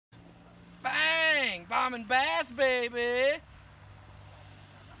Bombing bass, baby.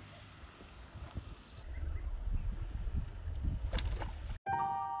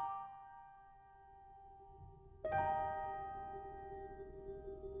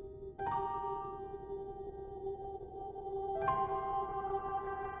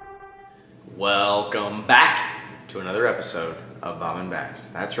 Welcome back to another episode of Bombing Bass.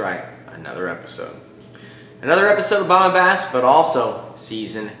 That's right, another episode. Another episode of Bombing Bass, but also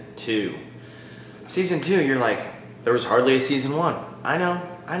Season 2. Season 2, you're like, there was hardly a Season 1. I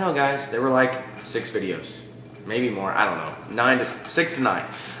know guys, there were like 6 videos. Maybe more, I don't know. 6 to 9.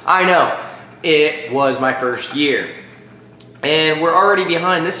 I know, it was my first year. And we're already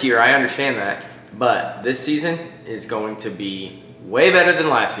behind this year, I understand that. But this season is going to be way better than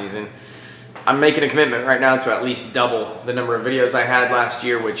last season. I'm making a commitment right now to at least double the number of videos I had last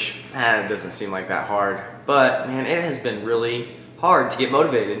year, which doesn't seem like that hard. But man, it has been really hard to get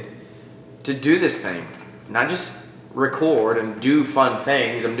motivated to do this thing. Not just record and do fun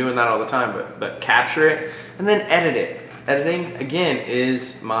things, I'm doing that all the time, but capture it and then edit it. Editing, again,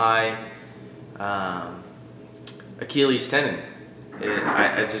 is my Achilles tendon.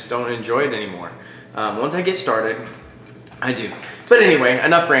 I just don't enjoy it anymore. Once I get started, I do. But anyway,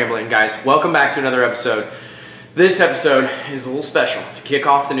 enough rambling, guys. Welcome back to another episode. This episode is a little special. To kick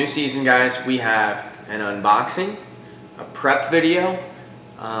off the new season, guys, we have an unboxing, a prep video,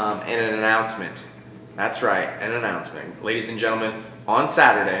 and an announcement. That's right, an announcement. Ladies and gentlemen, on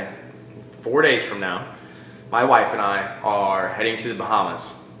Saturday, 4 days from now, my wife and I are heading to the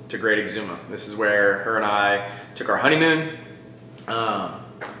Bahamas, to Great Exuma. This is where her and I took our honeymoon.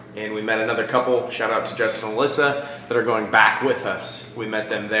 And we met another couple, shout out to Justin and Alyssa, that are going back with us. We met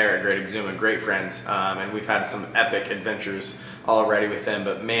them there at Great Exuma, great friends, and we've had some epic adventures already with them.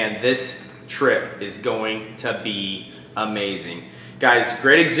 But man, this trip is going to be amazing. Guys,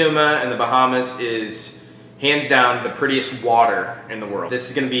 Great Exuma in the Bahamas is hands down the prettiest water in the world. This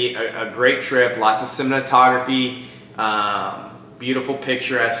is gonna be a great trip, lots of cinematography, beautiful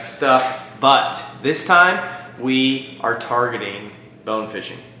picturesque stuff, but this time we are targeting bone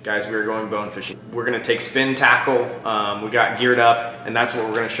fishing. Guys, we are going bone fishing. We're gonna take spin tackle. We got geared up, and that's what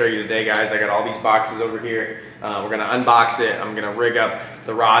we're gonna show you today, guys. I got all these boxes over here. We're gonna unbox it. I'm gonna rig up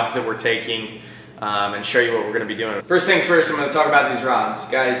the rods that we're taking and show you what we're gonna be doing. First things first, I'm gonna talk about these rods,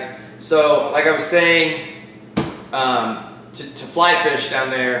 guys. So, like I was saying, to fly fish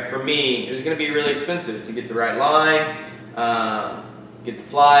down there, for me, it was gonna be really expensive to get the right line, get the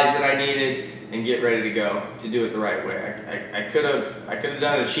flies that I needed, and get ready to go to do it the right way. I could have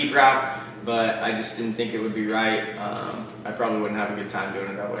done a cheap route, but I just didn't think it would be right. I probably wouldn't have a good time doing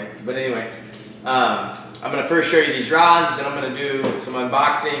it that way. But anyway, I'm gonna first show you these rods, then I'm gonna do some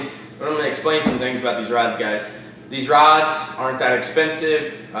unboxing, but I'm gonna explain some things about these rods, guys. These rods aren't that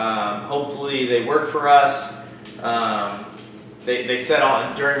expensive. Hopefully they work for us. They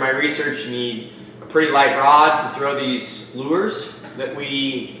said during my research you need a pretty light rod to throw these lures that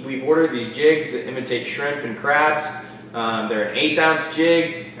we've ordered, these jigs that imitate shrimp and crabs. They're an 1/8 ounce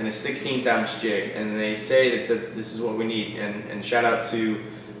jig and a 1/16 ounce jig, and they say that this is what we need. And shout out to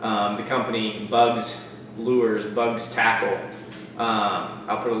the company Bugs Lures, Bugs Tackle.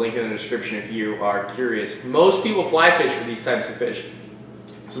 I'll put a link in the description if you are curious. Most people fly fish for these types of fish.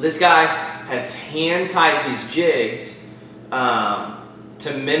 So this guy has hand tied these jigs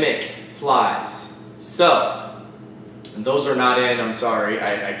to mimic flies. So those are not in, I'm sorry,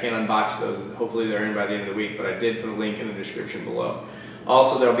 I can't unbox those. Hopefully they're in by the end of the week, but I did put a link in the description below.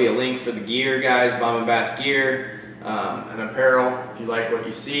 Also, there'll be a link for the gear, guys, Bombing Bass gear and apparel. If you like what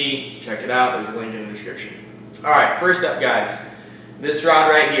you see, check it out. There's a link in the description. All right, first up, guys, this rod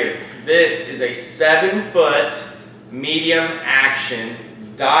right here. This is a 7-foot medium action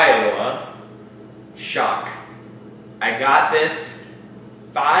Daiwa shock. I got this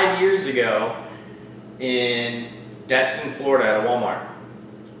 5 years ago in Destin, Florida at a Walmart.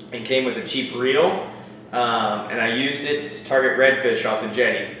 It came with a cheap reel, and I used it to target redfish off the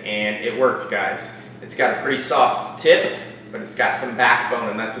jetty, and it worked, guys. It's got a pretty soft tip, but it's got some backbone,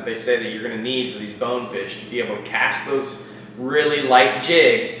 and that's what they say that you're gonna need for these bonefish to be able to cast those really light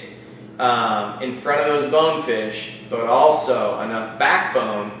jigs in front of those bonefish, but also enough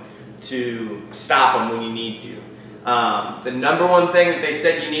backbone to stop them when you need to. The number one thing that they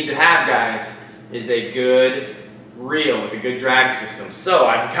said you need to have, guys, is a good reel with a good drag system. So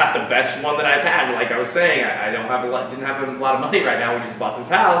I've got the best one that I've had. Like I was saying, I didn't have a lot of money right now. We just bought this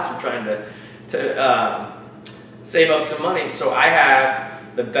house. We're trying to save up some money. So I have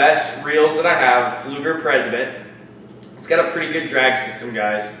the best reels that I have, Fluger President. It's got a pretty good drag system,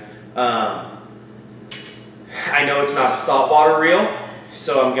 guys. I know it's not a saltwater reel.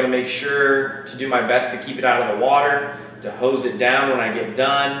 So I'm gonna make sure to do my best to keep it out of the water, to hose it down when I get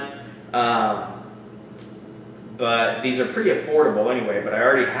done. But these are pretty affordable anyway, but I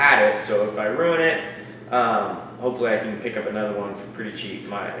already had it, so if I ruin it, hopefully I can pick up another one for pretty cheap.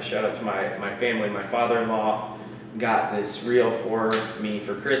 Shout out to my family. My father-in-law got this reel for me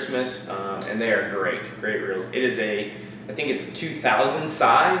for Christmas, and they are great reels. It is I think it's a 2000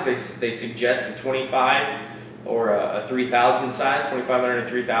 size. They suggest a 25 or a 3000 size, 2500 and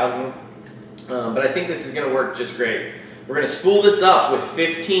 3000. But I think this is gonna work just great. We're gonna spool this up with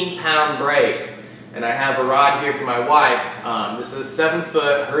 15-pound braid. And I have a rod here for my wife. This is a 7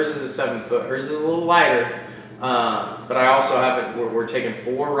 foot, hers is a 7 foot, hers is a little lighter. But I also have it, we're taking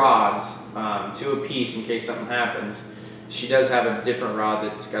 4 rods, 2 apiece in case something happens. She does have a different rod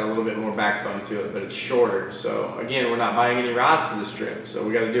that's got a little bit more backbone to it, but it's shorter. So again, we're not buying any rods for this trip. So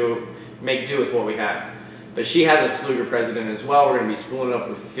we gotta make do with what we have. But she has a Fluger President as well. We're gonna be spooling up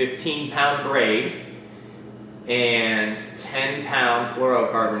with 15-pound braid and 10-pound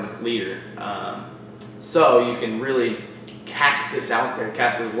fluorocarbon leader. So you can really cast this out there,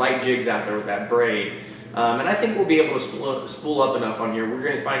 cast those light jigs out there with that braid. And I think we'll be able to spool up enough on here. We're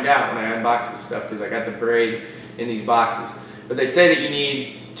going to find out when I unbox this stuff because I got the braid in these boxes. But they say that you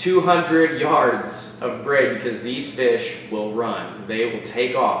need 200 yards of braid because these fish will run. They will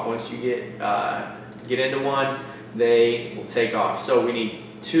take off. Once you get into one, they will take off. So we need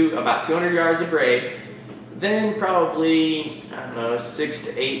about 200 yards of braid, then probably, I don't know, 6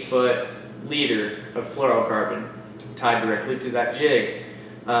 to 8 foot leader of fluorocarbon tied directly to that jig.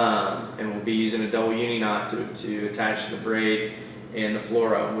 And we'll be using a double uni knot to attach the braid and the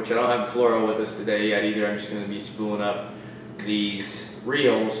fluoro, which I don't have the fluoro with us today yet either. I'm just going to be spooling up these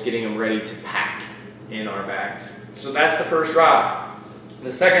reels, getting them ready to pack in our bags. So that's the first rod.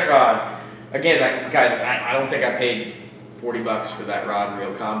 The second rod, again, guys, I don't think I paid 40 bucks for that rod and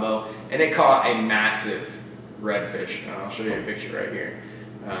reel combo, and it caught a massive redfish. I'll show you a picture right here.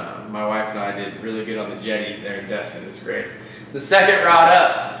 My wife and I did really good on the jetty there in Destin. It's great. The second rod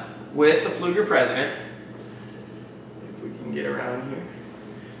up with the Fluger President, if we can get around here.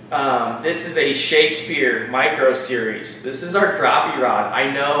 This is a Shakespeare Micro Series. This is our crappie rod. I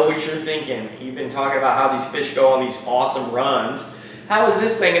know what you're thinking. You've been talking about how these fish go on these awesome runs. How is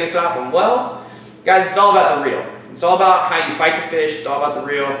this thing going to stop them? Well, guys, it's all about the reel. It's all about how you fight the fish. It's all about the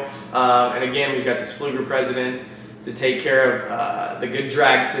reel. And again, we've got this Fluger President to take care of the good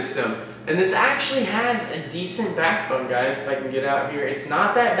drag system. And this actually has a decent backbone, guys, if I can get out here. It's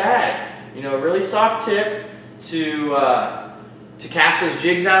not that bad. You know, a really soft tip to cast those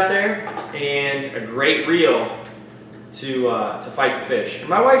jigs out there, and a great reel to fight the fish. And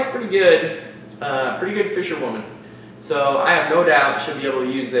my wife's pretty good fisherwoman. So I have no doubt she'll be able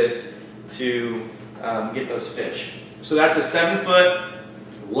to use this to get those fish. So that's a 7 foot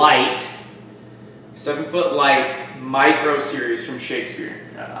light Micro Series from Shakespeare.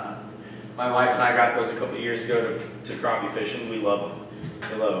 My wife and I got those a couple of years ago to crappie fishing. We love them.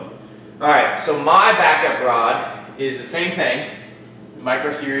 We love them. All right, so my backup rod is the same thing, Micro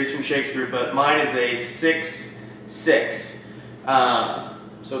Series from Shakespeare, but mine is a 6.6.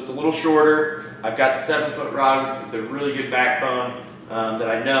 So it's a little shorter. I've got the 7 foot rod with the really good backbone that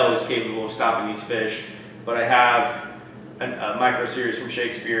I know is capable of stopping these fish. But I have a Micro Series from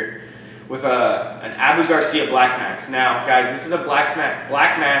Shakespeare with an Abu Garcia Black Max. Now, guys, this is a Black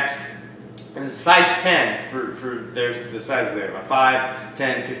Max, and it's a size 10 for the sizes there. A 5,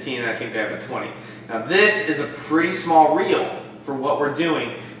 10, 15, and I think they have a 20. Now, this is a pretty small reel for what we're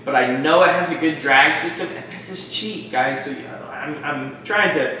doing, but I know it has a good drag system, and this is cheap, guys. So I'm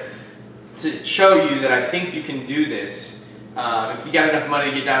trying to show you that I think you can do this. If you got enough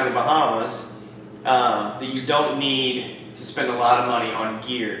money to get down to the Bahamas, that you don't need to spend a lot of money on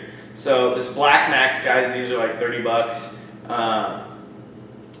gear. So this Black Max, guys, these are like 30 bucks.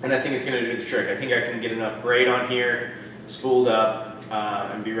 And I think it's going to do the trick. I think I can get enough braid on here, spooled up,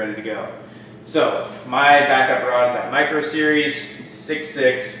 and be ready to go. So my backup rod is that Micro Series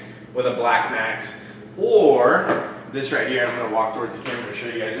 6.6 with a Black Max, or this right here. I'm going to walk towards the camera to show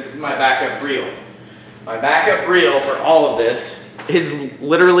you guys. This is my backup reel. My backup reel for all of this is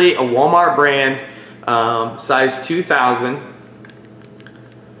literally a Walmart brand, size 2000.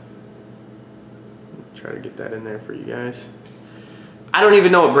 Try to get that in there for you guys. I don't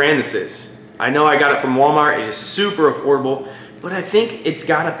even know what brand this is. I know I got it from Walmart. It is super affordable, but I think it's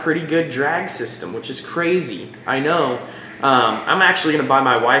got a pretty good drag system, which is crazy. I know. I'm actually going to buy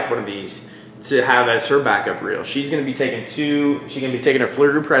my wife one of these to have as her backup reel. She's going to be taking she's going to be taking her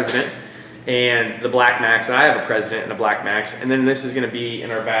Fluger President and the Black Max. I have a President and a Black Max, and then this is going to be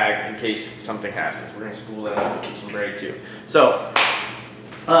in our bag in case something happens. We're going to spool that up with some braid too. So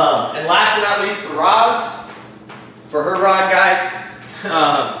And last but not least, the rods. For her rod, guys, a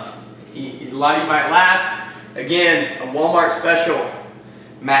lot of you might laugh. Again, a Walmart special,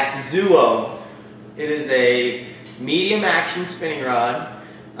 Matsuo. It is a medium action spinning rod.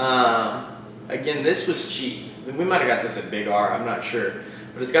 Again, this was cheap. We might have got this at Big R, I'm not sure.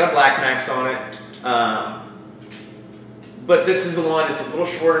 But it's got a black max on it. But this is the one, it's a little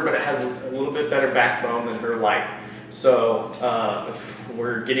shorter, but it has a little bit better backbone than her light. So if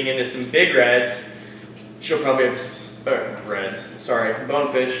we're getting into some big reds, she'll probably have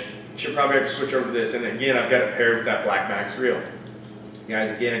bonefish. She'll probably have to switch over to this. And again, I've got it paired with that black max reel.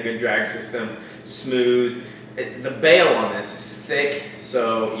 Guys, again, a good drag system, smooth. The bail on this is thick,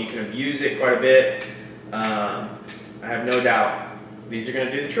 so you can abuse it quite a bit. I have no doubt these are going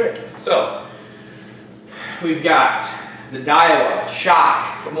to do the trick. So we've got the Daiwa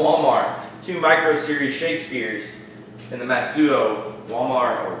Shock from Walmart, 2 Micro Series Shakespeare's, and the Matsuo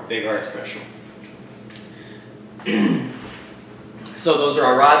Walmart or Big Art Special. So those are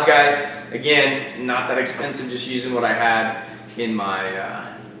our rods, guys. Again, not that expensive, just using what I had in my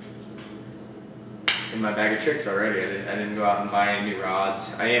bag of tricks already. I didn't go out and buy any new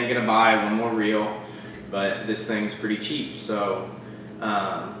rods. I am gonna buy one more reel, but this thing's pretty cheap, so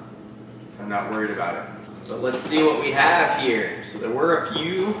I'm not worried about it. So let's see what we have here. So there were a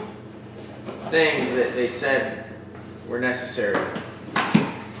few things that they said were necessary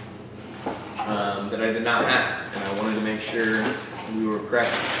that I did not have, and I wanted to make sure we were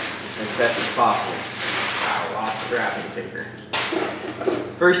prepped as best as possible. Wow, lots of wrapping paper.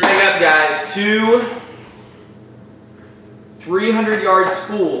 First thing up, guys, 2 300-yard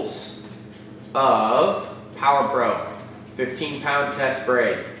spools of Power Pro 15-pound test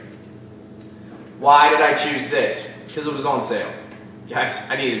braid. Why did I choose this? Because it was on sale. Guys,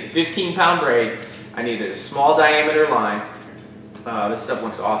 I needed 15-pound braid. I needed a small diameter line. This stuff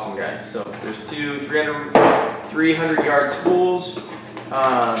looks awesome, guys. So there's 2 300-yard spools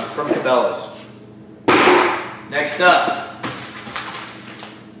from Cabela's. Next up,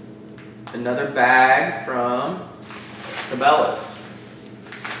 another bag from Cabela's.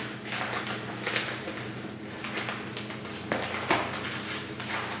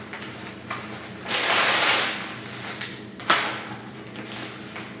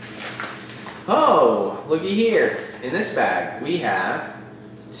 Oh, looky here. In this bag, we have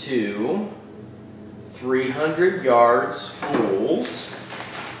 2 300-yard spools,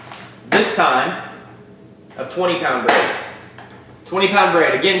 this time of 20-pound braid. 20-pound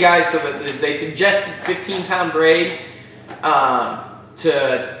braid. Again, guys, so they suggested 15-pound braid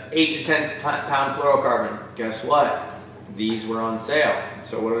to 8 to 10-pound fluorocarbon. Guess what? These were on sale.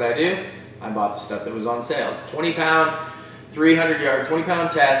 So what did I do? I bought the stuff that was on sale. It's 20-pound, 300-yard, 20-pound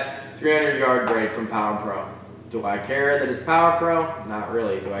test, 300-yard braid from Power Pro. Do I care that it's Power Pro? Not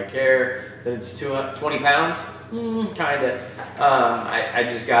really. Do I care that it's 20 pounds? Kinda. I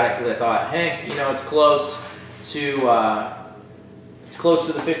just got it because I thought, hey, you know, it's close to the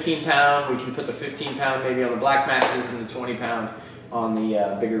 15-pound. We can put the 15-pound maybe on the black maxes and the 20-pound on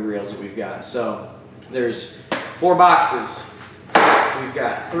the bigger reels that we've got. So there's 4 boxes. We've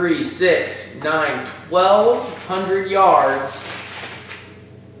got 3, 6, 9, 1,200 yards.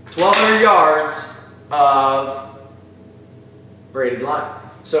 1,200 yards of braided line.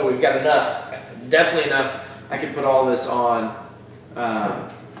 So we've got enough, definitely enough. I could put all this on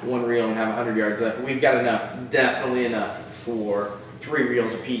one reel and have 100 yards left. We've got enough, definitely enough for 3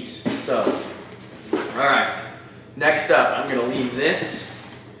 reels apiece. So, all right. Next up, I'm gonna leave this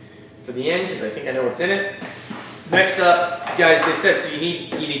for the end because I think I know what's in it. Next up, guys, they said, so you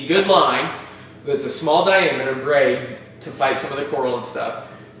need good line that's a small diameter braid to fight some of the coral and stuff,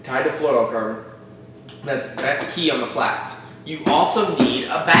 tied to fluorocarbon. That's key on the flats. You also need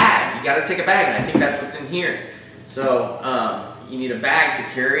a bag. You got to take a bag, and I think that's what's in here. So you need a bag to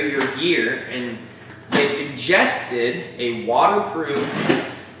carry your gear, and they suggested a waterproof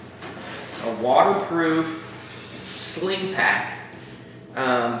sling pack.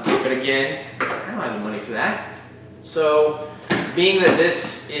 But again, I don't have the money for that. So being that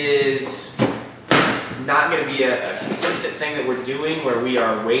this is not going to be a consistent thing that we're doing where we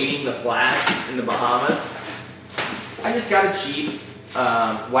are weighting the flats in the Bahamas, I just got a cheap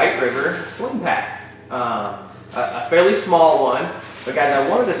White River sling pack. A fairly small one, but guys, I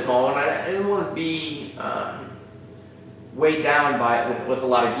wanted a small one. I didn't want to be weighed down by it with a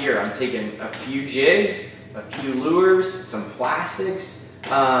lot of gear. I'm taking a few jigs, a few lures, some plastics,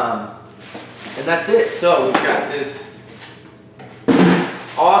 and that's it. So we've got this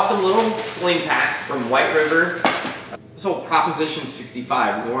awesome little sling pack from White River. This whole Proposition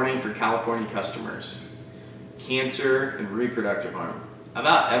 65, warning for California customers. Cancer and reproductive harm.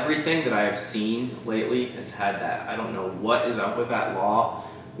 About everything that I have seen lately has had that. I don't know what is up with that law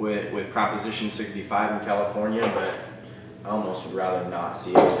with Proposition 65 in California, but I almost would rather not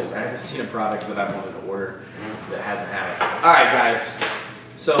see it because I haven't seen a product that I wanted to order that hasn't had it. All right, guys.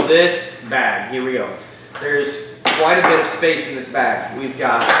 So this bag, here we go. There's quite a bit of space in this bag. We've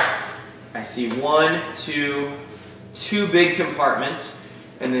got, I see two big compartments,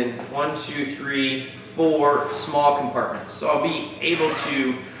 and then 1, 2, 3, 4 small compartments. So I'll be able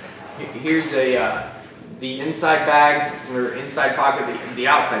to, here's the inside bag, or inside pocket, the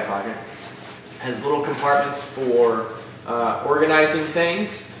outside pocket, has little compartments for organizing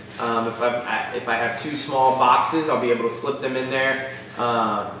things. If I have 2 small boxes, I'll be able to slip them in there,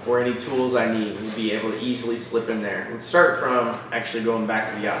 or any tools I need, we'll be able to easily slip in there. Let's start from actually going back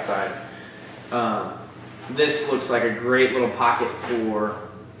to the outside. This looks like a great little pocket for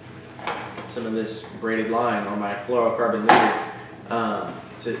some of this braided line on my fluorocarbon leader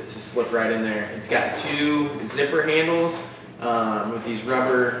to slip right in there. It's got 2 zipper handles with these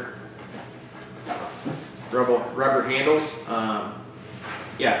rubber handles.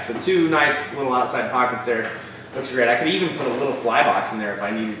 Yeah, so 2 nice little outside pockets there. Looks great. I could even put a little fly box in there if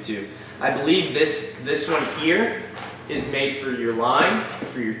I needed to. I believe this one here is made for your line,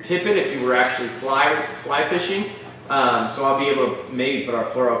 for your tippet if you were actually fly fishing. So I'll be able to maybe put our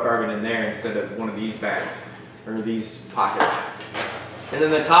fluorocarbon in there instead of one of these bags or these pockets. And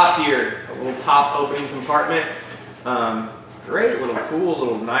then the top here, a little top opening compartment. Great little cool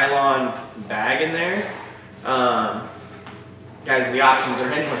little nylon bag in there. Guys, the options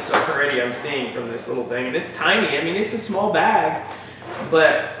are endless already, I'm seeing from this little thing. And it's tiny. I mean, it's a small bag,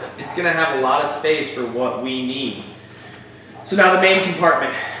 but it's going to have a lot of space for what we need. So now the main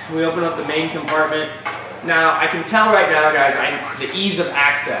compartment. We open up the main compartment. Now, I can tell right now, guys, the ease of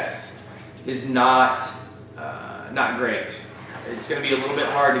access is not great. It's going to be a little bit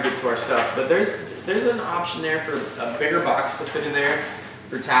hard to get to our stuff, but there's an option there for a bigger box to fit in there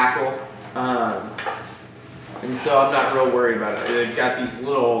for tackle. And so I'm not real worried about it. They've got these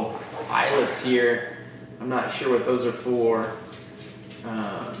little eyelets here. I'm not sure what those are for,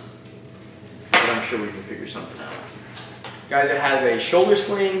 but I'm sure we can figure something out. Guys, it has a shoulder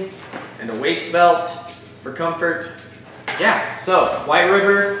sling and a waist belt for comfort. Yeah, so White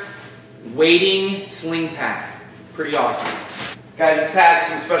River wading sling pack. Pretty awesome. Guys, this has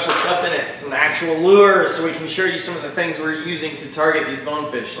some special stuff in it, some actual lures, so we can show you some of the things we're using to target these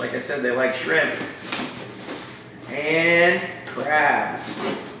bonefish. Like I said, they like shrimp and crabs.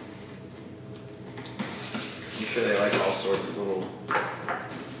 I'm sure they like all sorts of little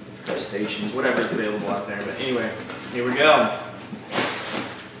crustaceans, whatever's available out there. But anyway, here we go.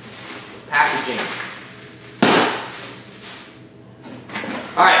 Packaging.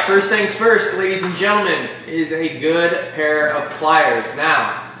 All right, first things first, ladies and gentlemen, is a good pair of pliers.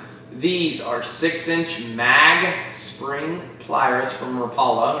 Now, these are 6-inch mag spring pliers from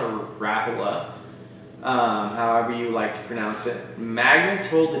Rapala, or Rapala, however you like to pronounce it. Magnets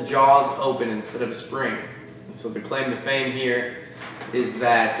hold the jaws open instead of a spring. So the claim to fame here is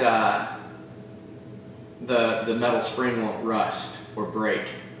that the metal spring won't rust or break.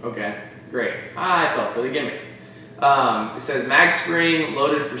 Okay, great. I fell for the gimmick. It says mag spring,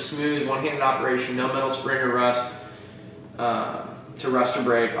 loaded for smooth, one-handed operation, no metal spring or rust to rust or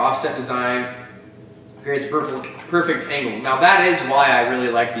break. Offset design, creates a perfect angle. Now that is why I really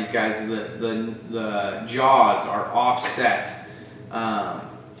like these guys. The jaws are offset,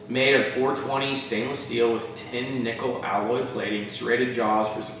 made of 420 stainless steel with tin nickel alloy plating, serrated jaws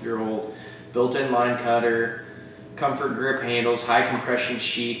for secure hold, built-in line cutter, comfort grip handles, high compression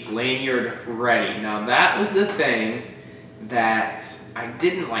sheath, lanyard ready. Now that was the thing that I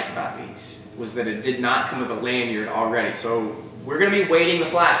didn't like about these, was that it did not come with a lanyard already. So we're gonna be wading the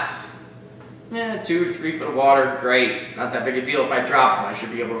flats. Yeah, 2 to 3 foot of water, great. Not that big a deal. If I drop them, I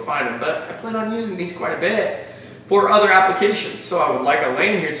should be able to find them, but I plan on using these quite a bit for other applications. So I would like a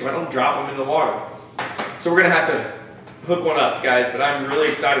lanyard so I don't drop them in the water. So we're gonna have to hook one up, guys, but I'm really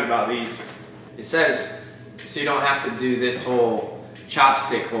excited about these. It says, so you don't have to do this whole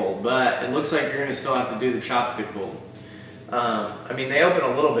chopstick hold, but it looks like you're gonna still have to do the chopstick hold. I mean, they open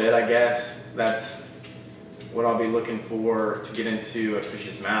a little bit, I guess. That's what I'll be looking for to get into a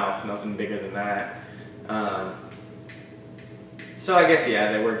fish's mouth, nothing bigger than that. So I guess,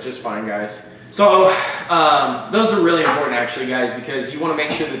 yeah, they work just fine, guys. So those are really important actually, guys, because you wanna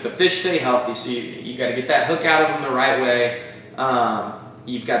make sure that the fish stay healthy, so you gotta get that hook out of them the right way.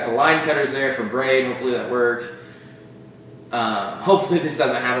 You've got the line cutters there for braid, hopefully that works. Hopefully this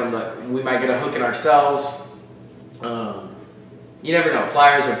doesn't happen, but we might get a hook in ourselves. You never know.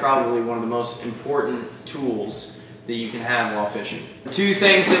 Pliers are probably one of the most important tools that that you can have while fishing. Two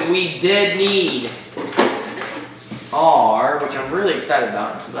things that we did need are, which I'm really excited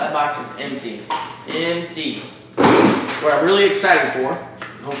about, so that box is empty. Empty. What I'm really excited for,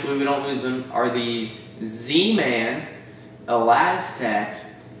 hopefully we don't lose them, are these Z-Man Elastec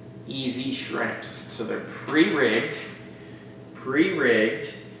Easy Shrimps. So they're pre-rigged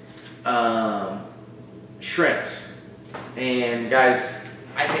shrimps. And guys,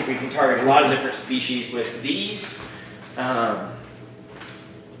 I think we can target a lot of different species with these. Let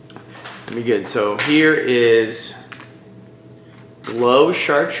me get, so here is Glow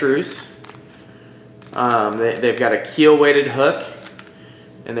Chartreuse. They've got a keel weighted hook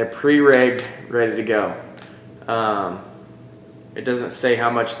and they're pre-rigged, ready to go. It doesn't say how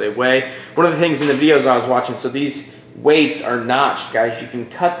much they weigh. One of the things in the videos I was watching, so these weights are notched, guys. You can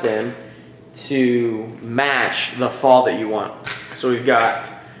cut them to match the fall that you want. So we've got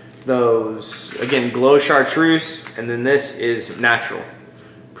those, again, Glow Chartreuse, and then this is natural.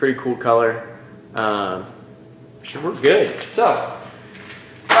 Pretty cool color. We're good. So, all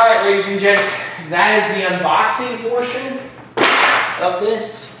right, ladies and gents, that is the unboxing portion of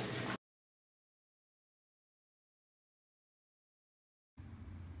this.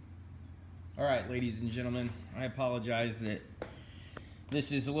 All right, ladies and gentlemen, I apologize that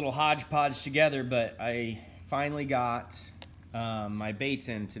this is a little hodgepodge together, but I finally got my baits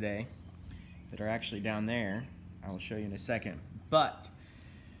in today that are actually down there. I will show you in a second. But,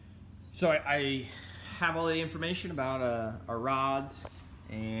 so I have all the information about our rods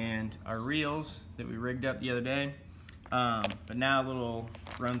and our reels that we rigged up the other day. But now a little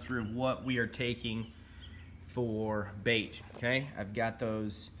run through of what we are taking for bait, okay? I've got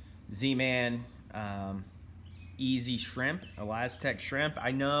those Z-Man Easy Shrimp, Elastec Shrimp.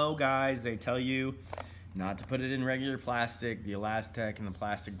 I know, guys, they tell you not to put it in regular plastic. The Elastec and the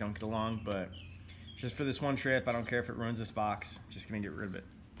plastic don't get along, but just for this one trip, I don't care if it ruins this box. I'm just gonna get rid of it.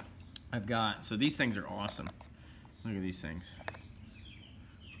 I've got, so these things are awesome. Look at these things.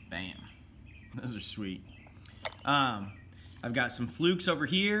 Bam. Those are sweet. I've got some flukes over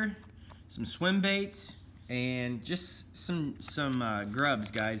here, some swim baits, and just some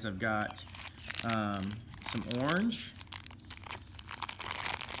grubs, guys. I've got some orange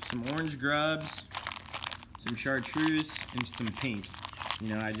grubs, some chartreuse, and some pink.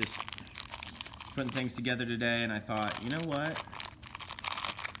 You know, I just putting things together today, and I thought, you know what?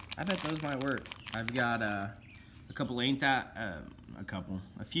 I bet those might work. I've got a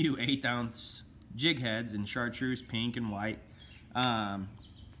few 1/8 ounce jig heads in chartreuse, pink, and white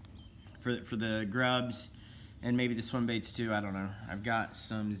for the grubs, and maybe the swim baits too. I don't know. I've got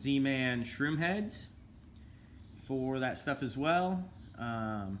some Z-Man shroom heads for that stuff as well,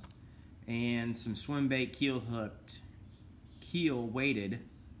 and some swim bait keel weighted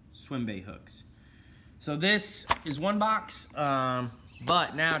swim bait hooks. So this is one box,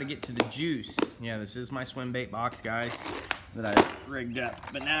 but now to get to the juice. Yeah, this is my swim bait box, guys, that I rigged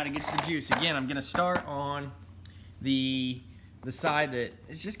up. But now to get to the juice, again, I'm gonna start on the side that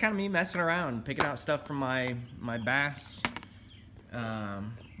it's just kind of me messing around, picking out stuff from my bass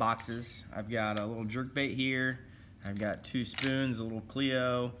boxes. I've got a little jerk bait here. I've got 2 spoons, a little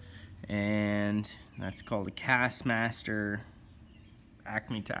Clio, and that's called a Castmaster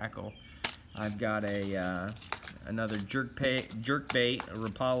Acme tackle. I've got another jerk bait, a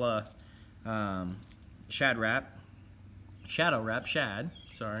Rapala shadow wrap shad.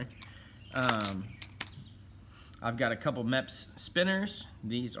 Sorry. I've got a couple Meps spinners.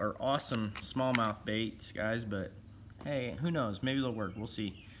 These are awesome smallmouth baits, guys, but hey, who knows? Maybe they'll work. We'll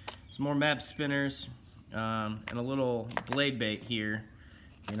see. Some more Meps spinners, and a little blade bait here.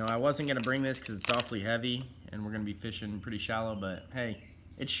 You know, I wasn't gonna bring this because it's awfully heavy, and we're gonna be fishing pretty shallow, but hey,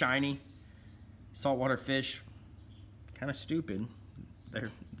 it's shiny. Saltwater fish, kind of stupid.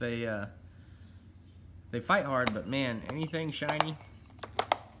 They fight hard, but man, anything shiny,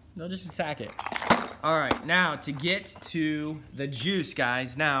 they'll just attack it. All right, now to get to the juice,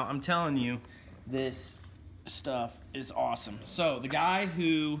 guys. Now I'm telling you, this stuff is awesome. So the guy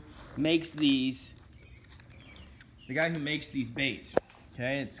who makes these baits,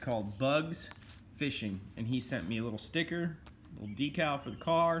 okay, it's called Bugs Fishing, and he sent me a little sticker, a little decal for the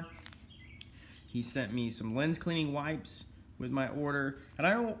car. He sent me some lens cleaning wipes with my order, and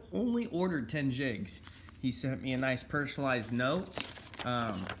I only ordered 10 jigs. He sent me a nice personalized note.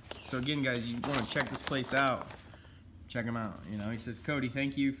 So again, guys, you want to check this place out. Check him out. You know, he says, Cody,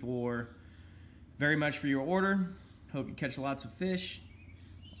 thank you very much for your order. Hope you catch lots of fish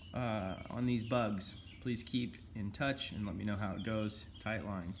on these bugs. Please keep in touch and let me know how it goes. Tight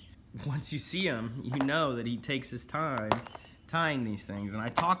lines. Once you see him, you know that he takes his time tying these things, and I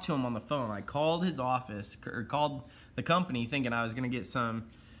talked to him on the phone. I called his office, or called the company, thinking I was going to get some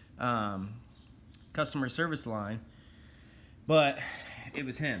customer service line, but it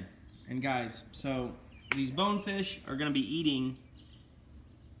was him. And guys, so these bonefish are going to be eating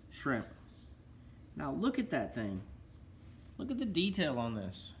shrimp. Now look at that thing. Look at the detail on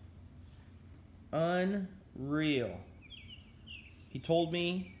this. Unreal. He told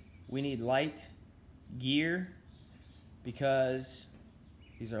me we need light gear because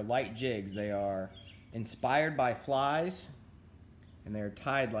these are light jigs. They are inspired by flies and they're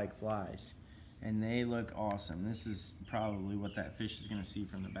tied like flies. And they look awesome. This is probably what that fish is gonna see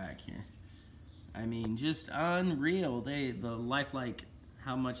from the back here. I mean, just unreal. The lifelike,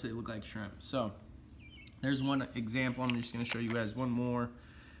 how much they look like shrimp. So there's one example. I'm just gonna show you guys one more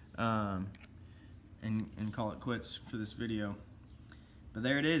and call it quits for this video. But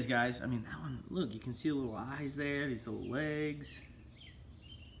there it is, guys. I mean, that one, look, you can see the little eyes there, these little legs.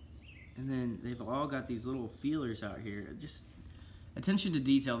 And then they've all got these little feelers out here. Just attention to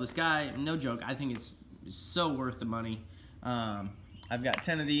detail. This guy, no joke, I think it's so worth the money. I've got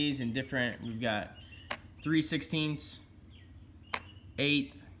 10 of these in different, we've got 3/16,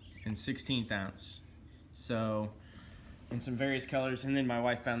 1/8, and 1/16 ounce. So, in some various colors. And then my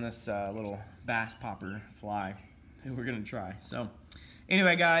wife found this little bass popper fly that we're gonna try. So,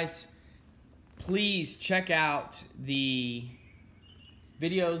 anyway, guys, please check out the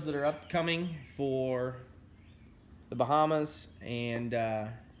videos that are upcoming for the Bahamas, and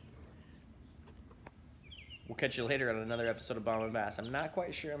we'll catch you later on another episode of Bahama Bass. I'm not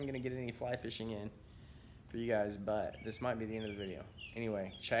quite sure I'm gonna get any fly fishing in for you guys, but this might be the end of the video.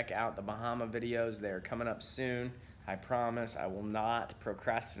 Anyway, check out the Bahama videos. They're coming up soon. I promise I will not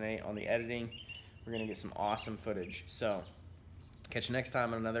procrastinate on the editing. We're gonna get some awesome footage. So, catch you next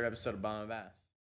time on another episode of Bahama Bass.